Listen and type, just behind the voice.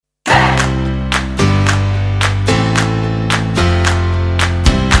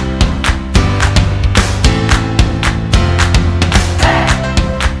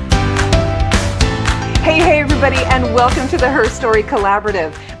Welcome to the Her Story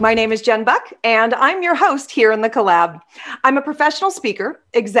Collaborative. My name is Jen Buck, and I'm your host here in the Collab. I'm a professional speaker,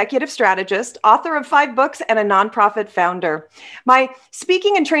 executive strategist, author of 5 books, and a nonprofit founder. My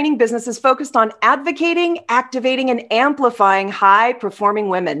speaking and training business is focused on advocating, activating, and amplifying high-performing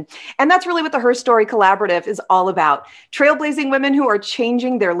women. And that's really what the Her Story Collaborative is all about, trailblazing women who are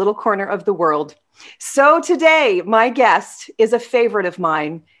changing their little corner of the world. So today, my guest is a favorite of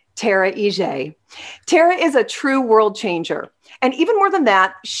mine, Tara Ijai. Tara is a true world changer. And even more than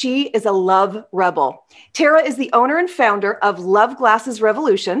that, she is a love rebel. Tara is the owner and founder of Love Glasses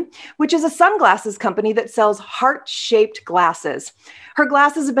Revolution, which is a sunglasses company that sells heart-shaped glasses. Her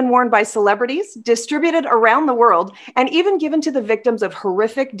glasses have been worn by celebrities, distributed around the world, and even given to the victims of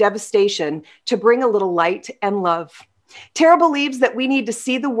horrific devastation to bring a little light and love. Tara believes that we need to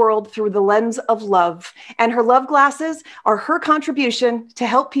see the world through the lens of love, and her love glasses are her contribution to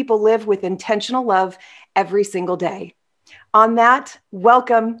help people live with intentional love every single day. On that,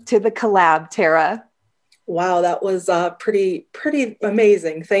 welcome to the collab, Tara. Wow, that was pretty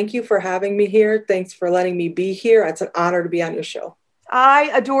amazing. Thank you for having me here. Thanks for letting me be here. It's an honor to be on your show.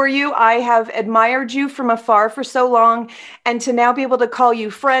 I adore you. I have admired you from afar for so long, and to now be able to call you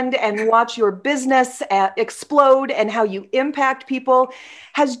friend and watch your business explode and how you impact people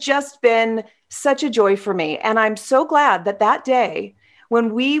has just been such a joy for me. And I'm so glad that that day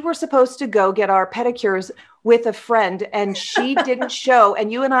when we were supposed to go get our pedicures with a friend and she didn't show,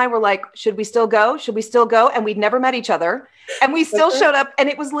 and you and I were like, should we still go? Should we still go? And we'd never met each other, and we still showed up, and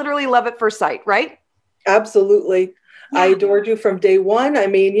it was literally love at first sight, right? Absolutely. Yeah. I adored you from day one. I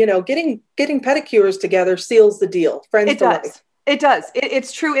mean, getting pedicures together seals the deal. Friends for life. It does.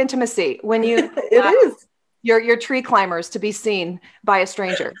 It's true intimacy when you it is. Your tree climbers to be seen by a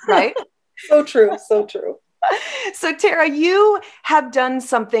stranger, right? So true. So true. So Tara, you have done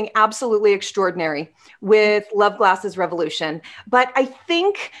something absolutely extraordinary with Love Glasses Revolution. But I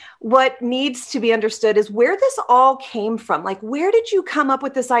think what needs to be understood is where this all came from. Like, where did you come up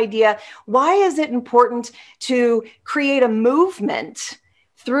with this idea? Why is it important to create a movement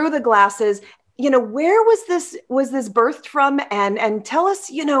through the glasses? Where was this birthed from? And tell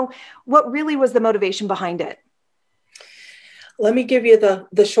us, what really was the motivation behind it? Let me give you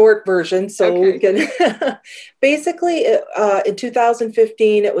the short version. So okay. We can basically in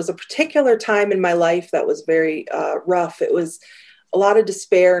 2015, it was a particular time in my life that was very rough. It was a lot of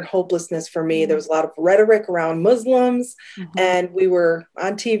despair and hopelessness for me. Mm-hmm. There was a lot of rhetoric around Muslims, mm-hmm. and we were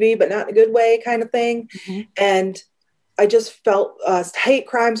on TV, but not in a good way kind of thing. Mm-hmm. And I just felt hate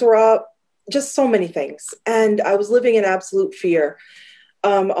crimes were up, just so many things. And I was living in absolute fear.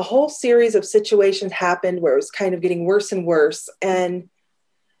 A whole series of situations happened where it was kind of getting worse and worse. And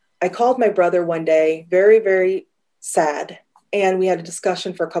I called my brother one day, very, very sad. And we had a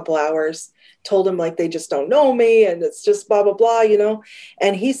discussion for a couple hours, told him like, they just don't know me. And it's just blah, blah, blah,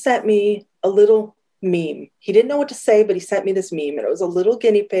 And he sent me a little meme. He didn't know what to say, but he sent me this meme. And it was a little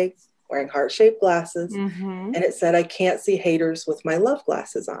guinea pig wearing heart-shaped glasses. Mm-hmm. And it said, I can't see haters with my love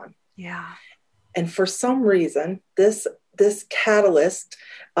glasses on. Yeah. And for some reason, this catalyst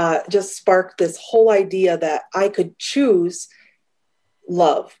just sparked this whole idea that I could choose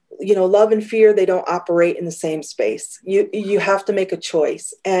love. Love and fear, they don't operate in the same space. You have to make a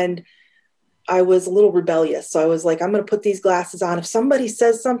choice. And I was a little rebellious. So I was like, I'm going to put these glasses on. If somebody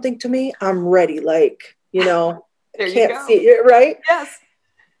says something to me, I'm ready. Like, there can't see it, right? Yes.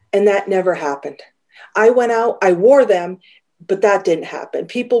 And that never happened. I went out, I wore them, but that didn't happen.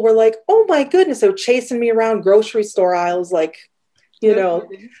 People were like, oh my goodness. They were chasing me around grocery store aisles. Like, I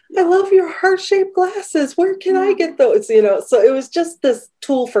love your heart-shaped glasses. Where can I get those? So it was just this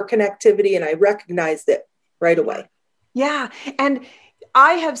tool for connectivity, and I recognized it right away. Yeah. And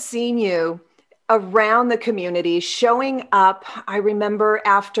I have seen you around the community showing up. I remember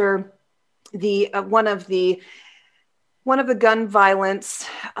after the one of the gun violence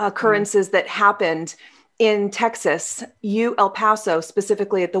occurrences that happened in Texas, El Paso,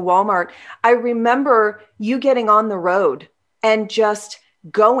 specifically at the Walmart. I remember you getting on the road and just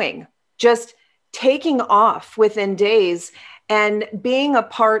taking off within days and being a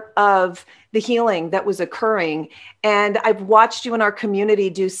part of the healing that was occurring. And I've watched you in our community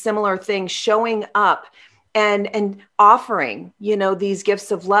do similar things, showing up and offering, these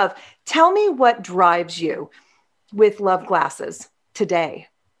gifts of love. Tell me what drives you with Love Glasses today.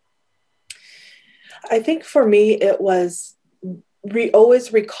 I think for me, it was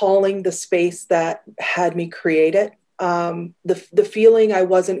always recalling the space that had me create it. The feeling I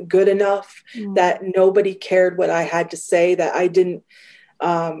wasn't good enough, that nobody cared what I had to say, that I didn't,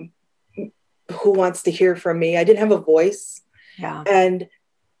 who wants to hear from me? I didn't have a voice. Yeah. And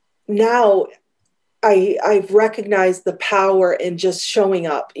now I've recognized the power in just showing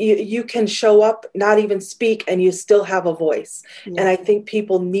up. You can show up, not even speak, and you still have a voice. Yeah. And I think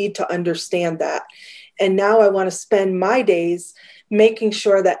people need to understand that. And now I want to spend my days making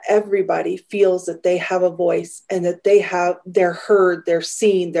sure that everybody feels that they have a voice and that they're heard, they're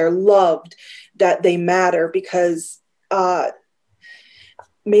seen, they're loved, that they matter, because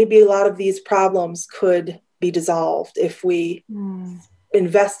maybe a lot of these problems could be dissolved if we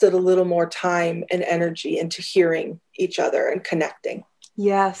invested a little more time and energy into hearing each other and connecting.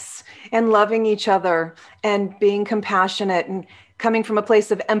 Yes. And loving each other and being compassionate and coming from a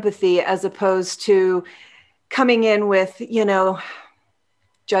place of empathy, as opposed to coming in with,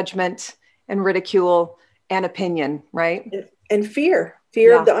 judgment and ridicule and opinion, right? And fear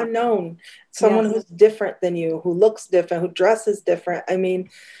Yeah. of the unknown, someone Yes. who's different than you, who looks different, who dresses different. I mean,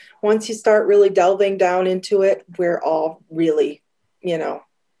 once you start really delving down into it, we're all really,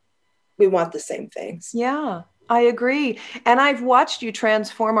 we want the same things. Yeah, I agree. And I've watched you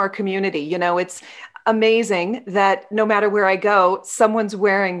transform our community. It's amazing that no matter where I go, someone's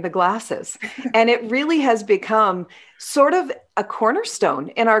wearing the glasses. And it really has become sort of a cornerstone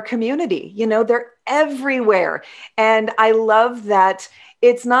in our community. They're everywhere. And I love that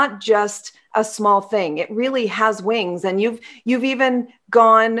it's not just a small thing. It really has wings. And you've even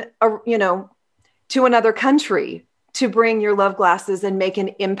gone, to another country to bring your love glasses and make an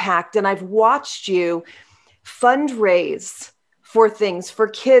impact. And I've watched you fundraise for things for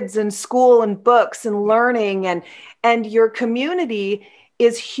kids and school and books and learning, and your community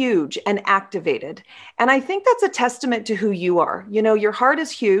is huge and activated. And I think that's a testament to who you are. Your heart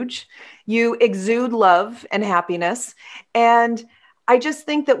is huge. You exude love and happiness. And I just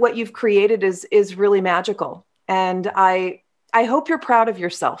think that what you've created is really magical. And I hope you're proud of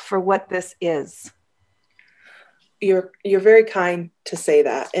yourself for what this is. You're very kind to say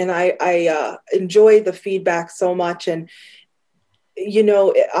that. And I enjoy the feedback so much. And,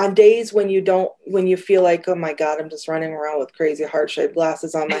 on days when you feel like, oh my God, I'm just running around with crazy heart-shaped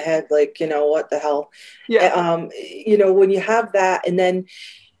glasses on my head, like, what the hell? Yeah. When you have that, and then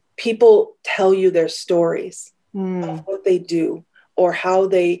people tell you their stories of what they do, or how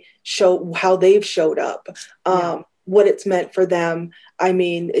they've showed up, what it's meant for them. I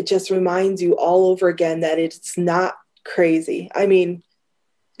mean, it just reminds you all over again that it's not crazy. I mean,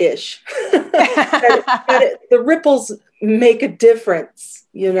 ish. that the ripples make a difference,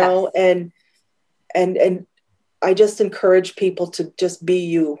 Yes. and I just encourage people to just be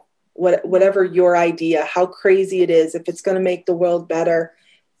you, whatever your idea, how crazy it is. If it's going to make the world better,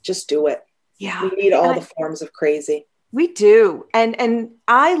 just do it. Yeah. We need all the forms of crazy. We do. And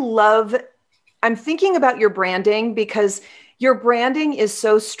I'm thinking about your branding, because your branding is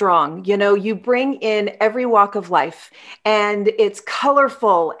so strong. You bring in every walk of life, and it's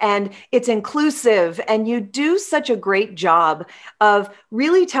colorful and it's inclusive. And you do such a great job of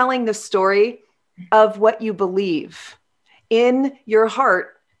really telling the story of what you believe in your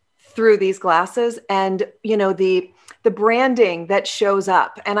heart through these glasses, and, the branding that shows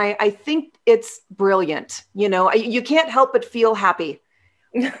up. And I think it's brilliant. You can't help but feel happy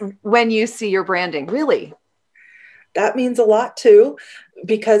when you see your branding, really. That means a lot too,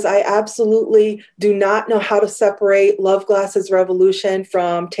 because I absolutely do not know how to separate Love Glasses Revolution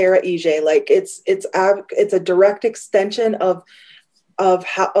from Terra Ijai. Like it's a direct extension of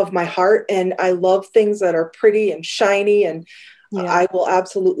my heart, and I love things that are pretty and shiny, and I will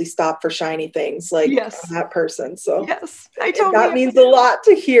absolutely stop for shiny things, like I'm that person. So yes, I totally that means a lot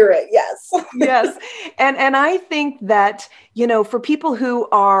to hear it. Yes. Yes. And I think that, for people who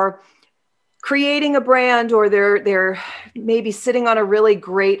are creating a brand, or they're maybe sitting on a really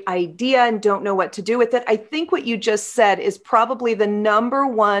great idea and don't know what to do with it, I think what you just said is probably the number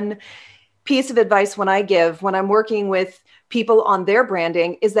one piece of advice when I'm working with people on their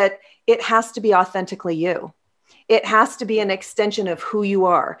branding, is that it has to be authentically you. It has to be an extension of who you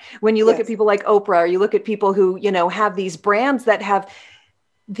are. When you look at people like Oprah, or you look at people who, have these brands that have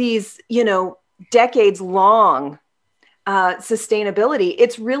these, decades long sustainability,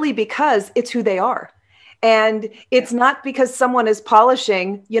 it's really because it's who they are. And it's not because someone is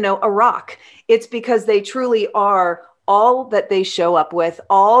polishing, a rock. It's because they truly are all that they show up with,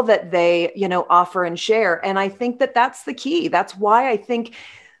 all that they, offer and share. And I think that that's the key. That's why I think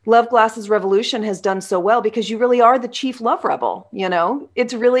Love Glasses Revolution has done so well, because you really are the chief love rebel.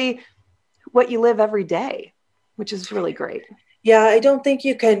 It's really what you live every day, which is really great. Yeah, I don't think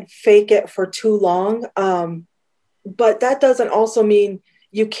you can fake it for too long. But that doesn't also mean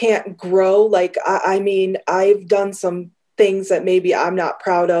you can't grow. Like, I mean, I've done some things that maybe I'm not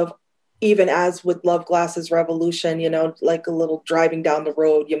proud of even as with Love Glasses Revolution, like a little driving down the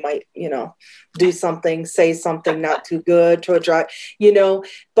road, you might, do something, say something not too good to a drive,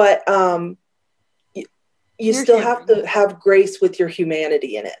 but you still have to have grace with your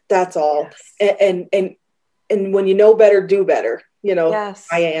humanity in it. That's all. Yes. And when you know better, do better, Yes.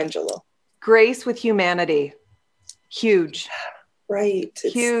 Maya Angelou. Grace with humanity. Huge. Right.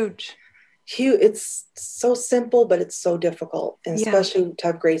 Huge. It's so simple, but it's so difficult, and especially to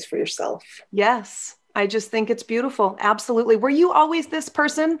have grace for yourself. Yes. I just think it's beautiful. Absolutely. Were you always this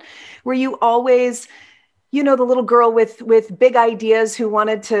person? Were you always, the little girl with big ideas who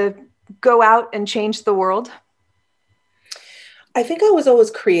wanted to go out and change the world? I think I was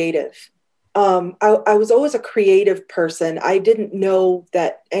always creative. I was always a creative person. I didn't know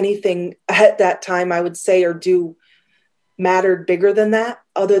that anything at that time I would say or do mattered bigger than that,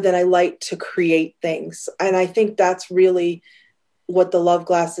 other than I like to create things. And I think that's really what the Love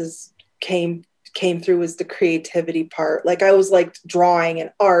Glasses came through, is the creativity part. Like, I always liked drawing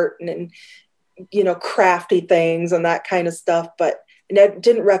and art and crafty things and that kind of stuff, but I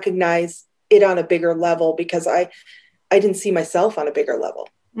didn't recognize it on a bigger level because I didn't see myself on a bigger level.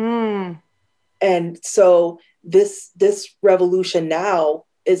 And so this revolution now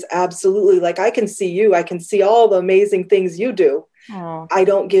is absolutely, like, I can see you, I can see all the amazing things you do. I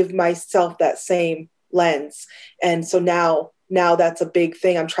don't give myself that same lens. And so now that's a big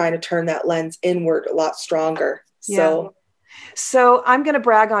thing. I'm trying to turn that lens inward a lot stronger. So I'm going to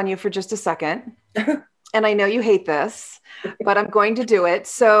brag on you for just a second. And I know you hate this, but I'm going to do it.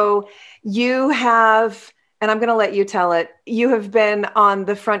 So you have, and I'm going to let you tell it, you have been on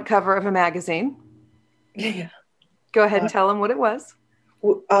the front cover of a magazine. Yeah. Go ahead and tell them what it was.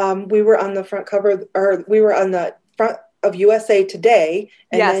 We were on the front cover, or we were on the front of USA Today.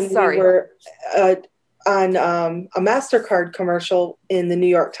 And then we were on a MasterCard commercial in the New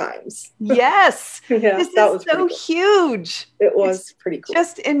York Times. Yes. Yeah, this is so huge. It was pretty cool.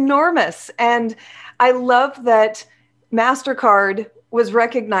 Just enormous. And I love that MasterCard was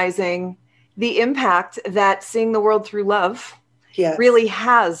recognizing the impact that seeing the world through love really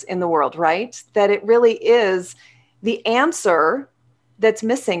has in the world, right? That it really is the answer that's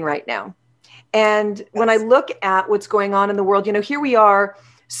missing right now. And when I look at what's going on in the world, here we are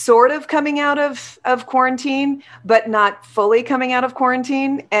sort of coming out of quarantine, but not fully coming out of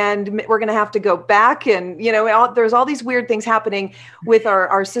quarantine. And we're going to have to go back. And, there's all these weird things happening with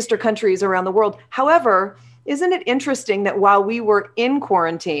our sister countries around the world. However, isn't it interesting that while we were in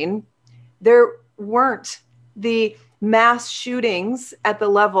quarantine, there weren't the mass shootings at the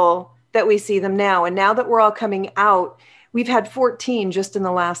level that we see them now. And now that we're all coming out, we've had 14 just in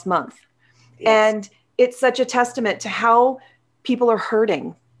the last month. Yes. And it's such a testament to how people are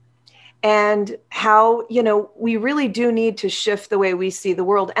hurting and how, we really do need to shift the way we see the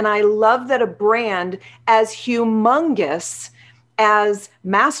world. And I love that a brand as humongous as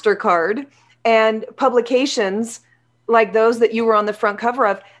MasterCard and publications like those that you were on the front cover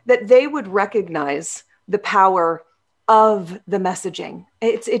of, that they would recognize the power of the messaging.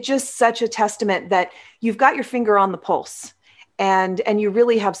 It's just such a testament that you've got your finger on the pulse and you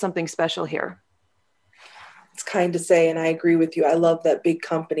really have something special here. It's kind to say, and I agree with you. I love that big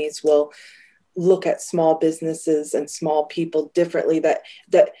companies will look at small businesses and small people differently. That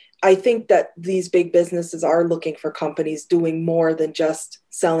I think that these big businesses are looking for companies doing more than just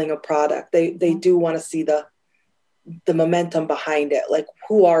selling a product. They do want to see the momentum behind it. Like,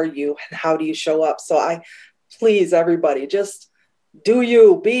 who are you and how do you show up? So please, everybody, just do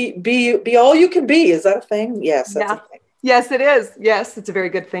you be all you can be. Is that a thing? Yes, that's a thing. Yes, it is. Yes, it's a very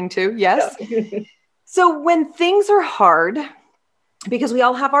good thing too. Yes. Yeah. So when things are hard, because we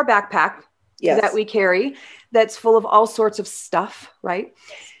all have our backpack that we carry that's full of all sorts of stuff, right?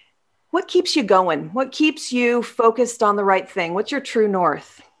 What keeps you going? What keeps you focused on the right thing? What's your true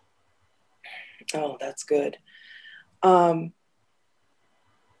north? Oh, that's good. I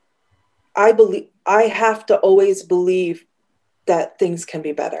have to always believe that things can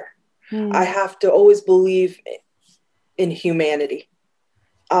be better. I have to always believe in humanity.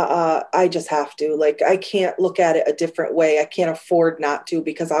 I just have to. Like, I can't look at it a different way. I can't afford not to,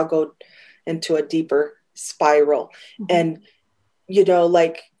 because I'll go into a deeper spiral. And,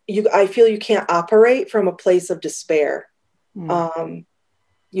 I feel you can't operate from a place of despair.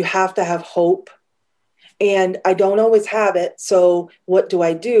 You have to have hope. And I don't always have it. So what do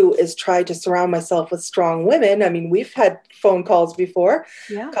I do is try to surround myself with strong women. I mean, we've had phone calls before.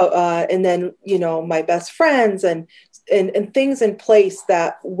 Yeah. And then, my best friends and things in place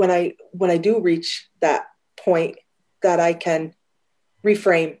that when I do reach that point, that I can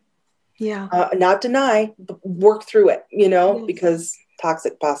reframe. Yeah. Not deny, but work through it, because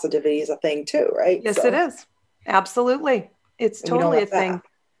toxic positivity is a thing too, right? Yes, it is. Absolutely. It's totally a thing. That.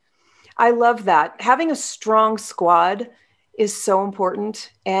 I love that. Having a strong squad is so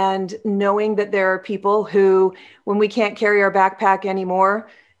important. And knowing that there are people who, when we can't carry our backpack anymore,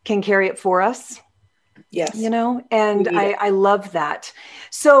 can carry it for us. Yes. And I love that.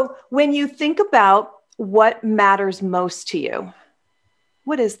 So when you think about what matters most to you,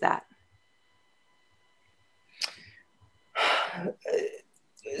 what is that?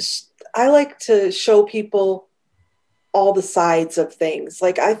 I like to show people all the sides of things.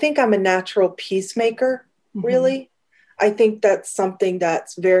 Like, I think I'm a natural peacemaker, really. I think that's something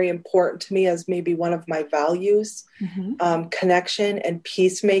that's very important to me as maybe one of my values, connection and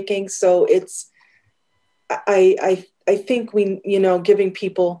peacemaking. So I think we, giving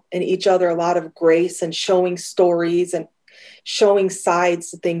people and each other a lot of grace and showing stories and showing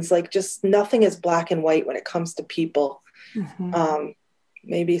sides to things, like just nothing is black and white when it comes to people.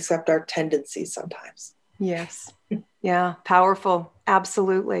 Maybe except our tendencies sometimes. Yes. Yeah. Powerful.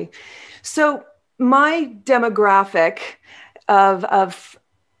 Absolutely. So my demographic of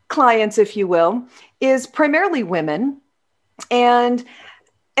clients, if you will, is primarily women, and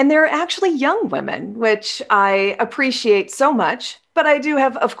they're actually young women, which I appreciate so much. But I do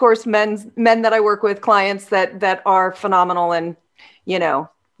have, of course, men that I work with, clients that are phenomenal and,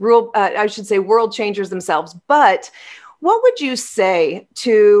 world changers themselves. But what would you say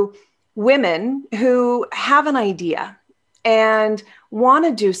to women who have an idea and want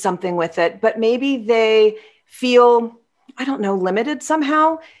to do something with it, but maybe they feel, I don't know, limited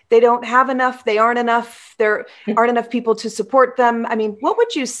somehow? They don't have enough. They aren't enough. There aren't enough people to support them. I mean, what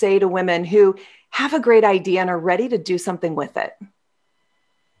would you say to women who have a great idea and are ready to do something with it?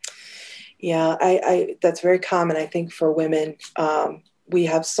 Yeah, I that's very common, I think, for women. We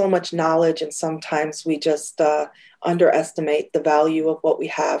have so much knowledge, and sometimes we just underestimate the value of what we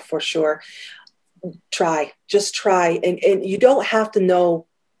have, for sure. Just try. And you don't have to know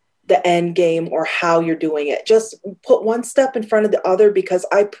the end game or how you're doing it. Just put one step in front of the other, because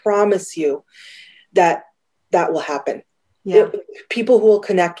I promise you that will happen. Yeah. People who will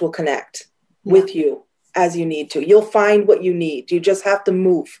connect with you as you need to. You'll find what you need. You just have to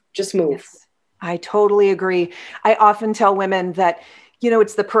move. Just move. Yes, I totally agree. I often tell women that,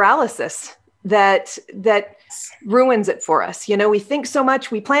 it's the paralysis that ruins it for us. We think so much,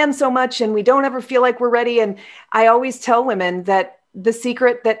 we plan so much, and we don't ever feel like we're ready. And I always tell women that the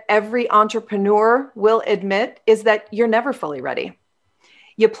secret that every entrepreneur will admit is that you're never fully ready.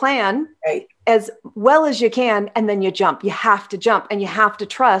 You plan as well as you can, and then you jump. You have to jump, and you have to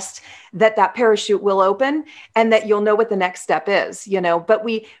trust that parachute will open and that you'll know what the next step is, but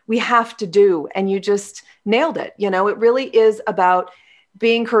we have to do, and you just nailed it. It really is about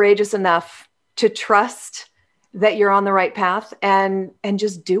being courageous enough to trust that you're on the right path and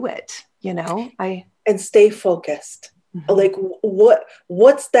just do it, and stay focused. Like,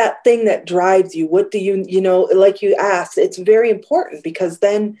 what's that thing that drives you? What do you like you asked, it's very important, because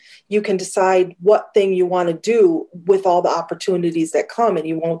then you can decide what thing you want to do with all the opportunities that come, and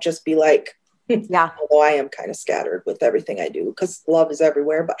you won't just be like, although I am kind of scattered with everything I do, because love is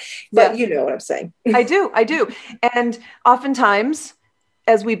everywhere, but you know what I'm saying. I do. And oftentimes,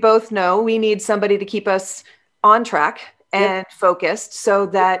 as we both know, we need somebody to keep us on track and focused, so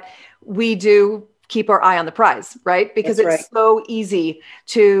that we do keep our eye on the prize, right? Because it's so easy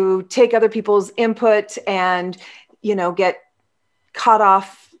to take other people's input and, get caught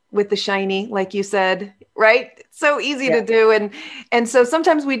off with the shiny, like you said, right? It's so easy to do. And so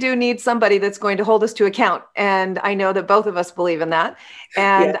sometimes we do need somebody that's going to hold us to account. And I know that both of us believe in that.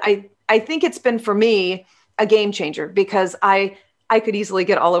 And I think it's been, for me, a game changer, because I could easily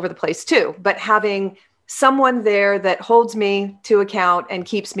get all over the place too, but having someone there that holds me to account and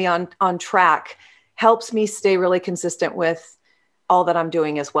keeps me on track helps me stay really consistent with all that I'm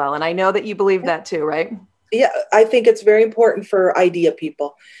doing as well. And I know that you believe that too, right? Yeah, I think it's very important for idea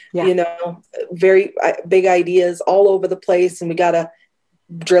people, very big ideas all over the place, and we got to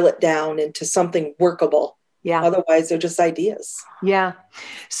drill it down into something workable. Yeah. Otherwise, they're just ideas. Yeah.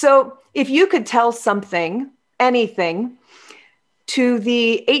 So if you could tell anything to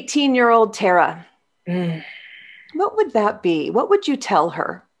the 18-year-old Tara, what would that be? What would you tell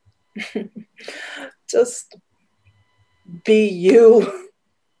her? Just be you,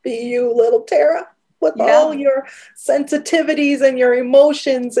 little Tara, with all your sensitivities and your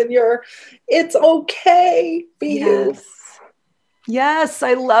emotions and it's okay. Be you. Yes,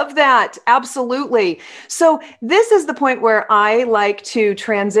 I love that. Absolutely. So this is the point where I like to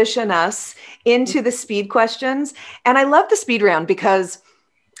transition us into the speed questions. And I love the speed round because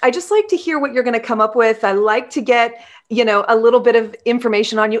I just like to hear what you're going to come up with. I like to get a little bit of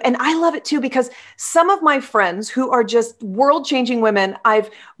information on you. And I love it too, because some of my friends who are just world-changing women, I've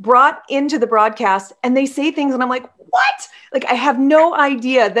brought into the broadcast and they say things and I'm like, what? Like, I have no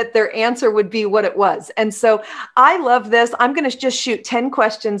idea that their answer would be what it was. And so I love this. I'm going to just shoot 10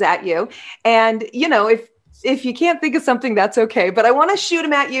 questions at you. And, if you can't think of something, that's okay. But I want to shoot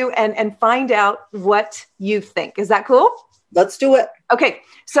them at you and find out what you think. Is that cool? Let's do it. Okay.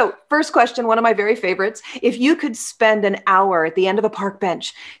 So first question, one of my very favorites. If you could spend an hour at the end of a park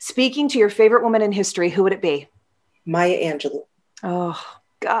bench speaking to your favorite woman in history, who would it be? Maya Angelou. Oh,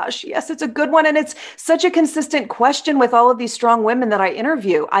 gosh. Yes, it's a good one. And it's such a consistent question with all of these strong women that I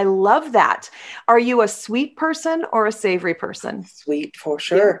interview. I love that. Are you a sweet person or a savory person? Sweet, for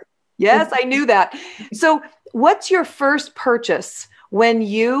sure. Yes, I knew that. So what's your first purchase when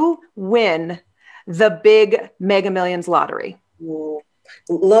you win the big Mega Millions lottery? Ooh.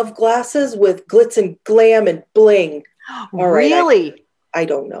 Love glasses with glitz and glam and bling. All really? Right, I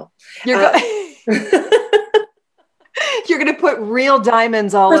don't know. You're going to put real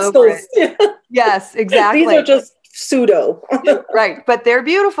diamonds all crystals. Over it. Yeah. Yes, exactly. These are just pseudo. Right, but they're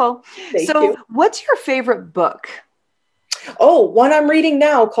beautiful. Thank you. What's your favorite book? Oh, one I'm reading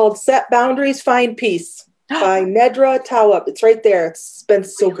now called Set Boundaries, Find Peace by Nedra Tawwab. It's right there. It's been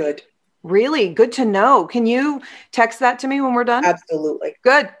so good. Really good to know. Can you text that to me when we're done? Absolutely.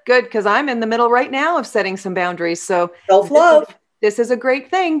 Good. Because I'm in the middle right now of setting some boundaries. So self-love. This is a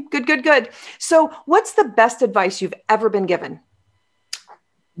great thing. Good. So what's the best advice you've ever been given?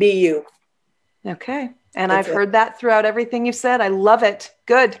 Be you. Okay. And I've heard that throughout everything you've said. I love it.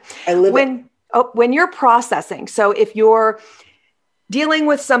 Good. I live it. When you're processing, so if you're dealing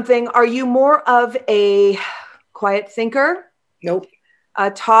with something, are you more of a quiet thinker? Nope. A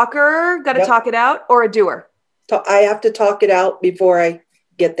talker, got to talk it out, or a doer? I have to talk it out before I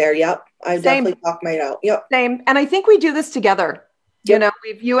get there. Yep. I definitely talk mine out. Yep. Same. And I think we do this together. Yep.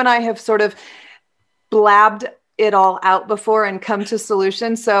 You and I have sort of blabbed it all out before and come to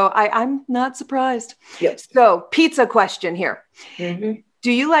solutions. So I'm not surprised. Yep. So pizza question here. Mm-hmm.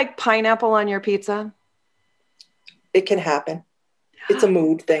 Do you like pineapple on your pizza? It can happen. It's a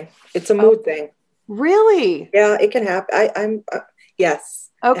mood thing. It's a mood thing. Really? Yeah, it can happen. I'm yes.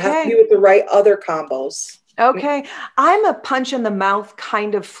 Okay. It has to be with the right other combos. Okay. I'm a punch in the mouth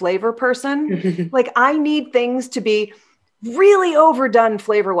kind of flavor person. Like, I need things to be really overdone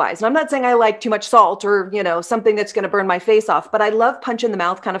flavor wise. And I'm not saying I like too much salt or, something that's going to burn my face off, but I love punch in the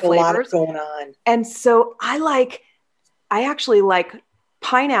mouth kind of flavors. A lot of going on. And so I actually like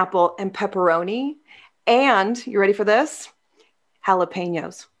pineapple and pepperoni. And you ready for this?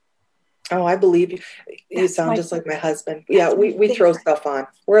 Jalapenos. Oh, I believe you. You sound just like my husband. Yeah, we throw stuff on.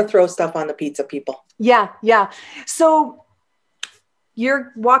 We're a throw stuff on the pizza people. Yeah. So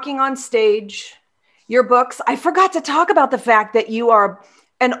you're walking on stage, your books. I forgot to talk about the fact that you are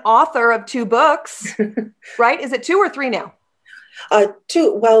an author of 2 books, right? Is it 2 or 3 now?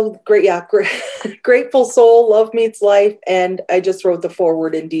 2. Well, great. Yeah. Grateful Soul, Love Meets Life. And I just wrote the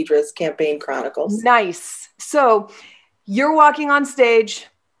foreword in Deidre's Campaign Chronicles. Nice. So you're walking on stage.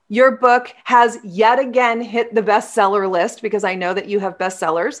 Your book has yet again hit the bestseller list, because I know that you have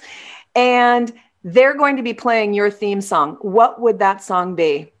bestsellers, and they're going to be playing your theme song. What would that song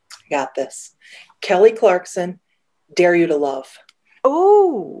be? Got this. Kelly Clarkson, Dare You to Love.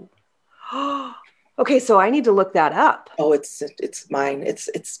 Oh, okay. So I need to look that up. Oh, it's mine.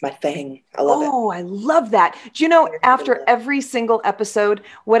 It's my thing. I love it. Oh, I love that. Do you know, after every single episode,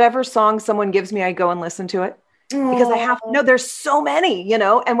 whatever song someone gives me, I go and listen to it. Because I have to know, there's so many,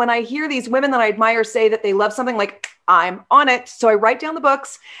 and when I hear these women that I admire say that they love something, like, I'm on it. So I write down the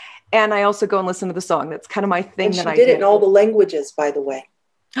books and I also go and listen to the song. That's kind of my thing. And she did it in all the languages, by the way.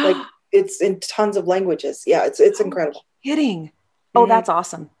 Like, it's in tons of languages. Yeah, it's incredible. Kidding. Oh, that's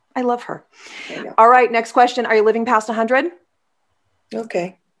awesome. I love her. All right. Next question. Are you living past 100?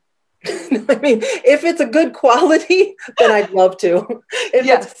 Okay. I mean, if it's a good quality, then I'd love to. If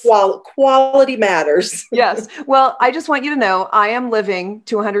it's quality matters. Yes. Well, I just want you to know I am living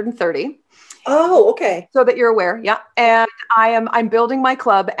to 130. Oh, okay. So that you're aware. Yeah. And I'm building my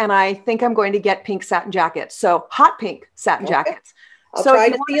club, and I think I'm going to get pink satin jackets. So hot pink satin jackets. I'll try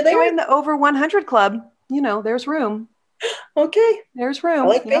to see you there. Join the over 100 club, there's room. Okay. There's room. I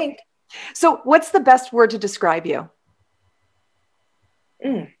like pink. So what's the best word to describe you?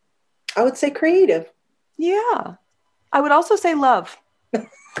 I would say creative. Yeah. I would also say love. No,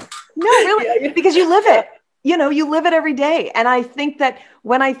 really, because you live it. You live it every day. And I think that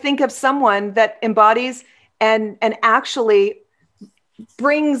when I think of someone that embodies and actually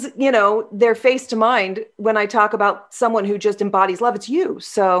brings, their face to mind when I talk about someone who just embodies love, it's you.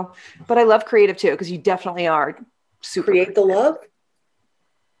 So, but I love creative too, because you definitely are. Super. Create the love.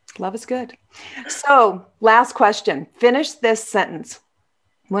 Love is good. So last question, finish this sentence.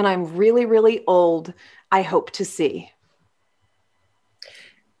 When I'm really, really old, I hope to see.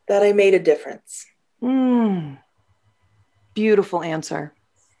 That I made a difference. Beautiful answer.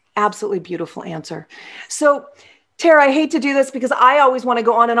 Absolutely beautiful answer. So Tara, I hate to do this because I always want to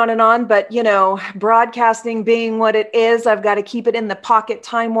go on and on and on, but broadcasting being what it is, I've got to keep it in the pocket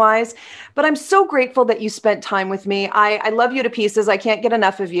time-wise. But I'm so grateful that you spent time with me. I love you to pieces. I can't get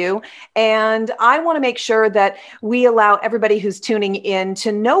enough of you. And I want to make sure that we allow everybody who's tuning in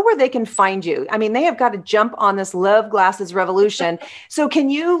to know where they can find you. I mean, they have got to jump on this Love Glasses revolution. So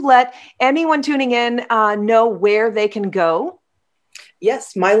can you let anyone tuning in know where they can go?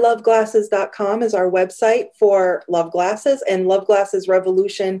 Yes, myloveglasses.com is our website for Love Glasses, and Love Glasses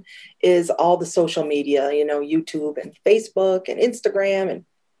Revolution is all the social media, YouTube and Facebook and Instagram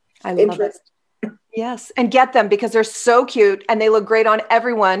and Pinterest. Yes, and get them because they're so cute and they look great on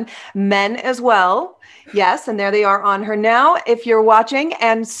everyone, men as well. Yes, and there they are on her now if you're watching.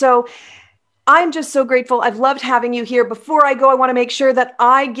 And so I'm just so grateful. I've loved having you here. Before I go, I want to make sure that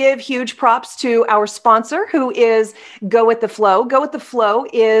I give huge props to our sponsor, who is Go With The Flow. Go With The Flow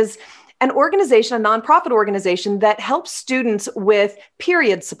is an organization, a nonprofit organization that helps students with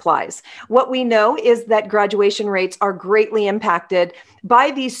period supplies. What we know is that graduation rates are greatly impacted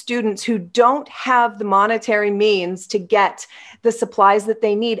by these students who don't have the monetary means to get the supplies that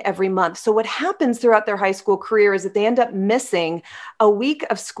they need every month. So what happens throughout their high school career is that they end up missing a week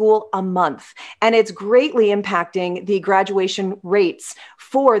of school a month, and it's greatly impacting the graduation rates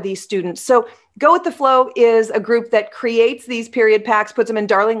for these students. So Go With The Flow is a group that creates these period packs, puts them in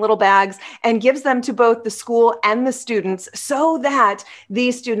darling little bags, and gives them to both the school and the students so that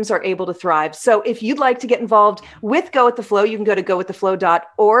these students are able to thrive. So if you'd like to get involved with Go With The Flow, you can go to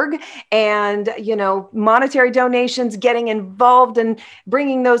gowiththeflow.org, and, monetary donations, getting involved in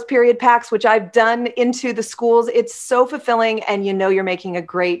bringing those period packs, which I've done, into the schools. It's so fulfilling, and you're making a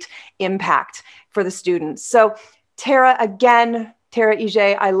great impact for the students. So Tara,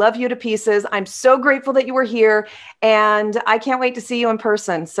 Ijai, I love you to pieces. I'm so grateful that you were here, and I can't wait to see you in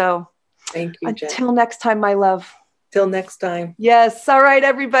person. So thank you, Jen. Until next time, my love. Till next time. Yes. All right,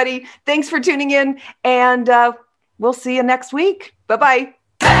 everybody. Thanks for tuning in, and we'll see you next week. Bye-bye.